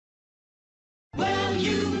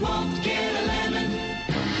won't get a lemon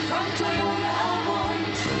from Toyota of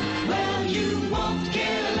Orange. Well, you won't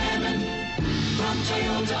get a lemon from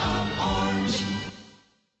Toyota of Orange.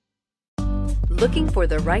 Looking for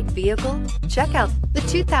the right vehicle? Check out the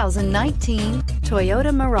 2019 Toyota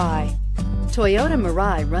Mirai. Toyota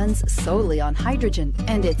Mirai runs solely on hydrogen,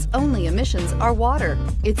 and its only emissions are water.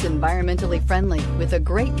 It's environmentally friendly with a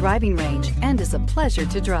great driving range and is a pleasure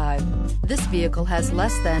to drive. This vehicle has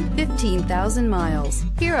less than 15,000 miles.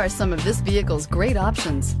 Here are some of this vehicle's great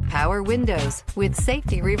options: power windows with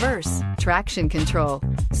safety reverse, traction control,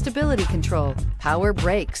 stability control, power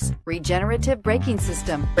brakes, regenerative braking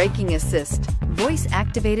system, braking assist,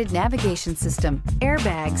 voice-activated navigation system,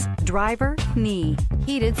 airbags, driver, knee,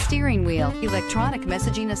 heated steering wheel, electronic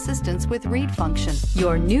messaging assistance with read function.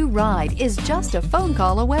 Your new ride is just a phone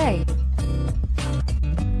call away.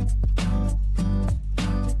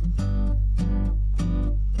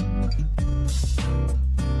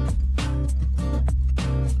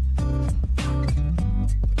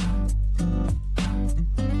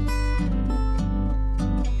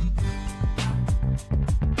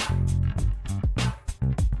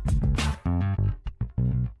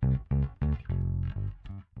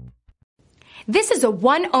 This is a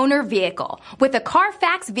one-owner vehicle with a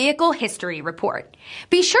Carfax Vehicle History Report.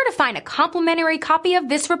 Be sure to find a complimentary copy of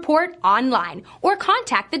this report online or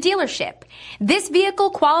contact the dealership. This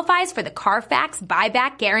vehicle qualifies for the Carfax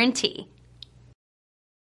Buyback Guarantee.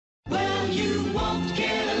 Well, you won't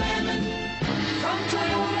get a lemon from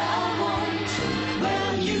Toyota.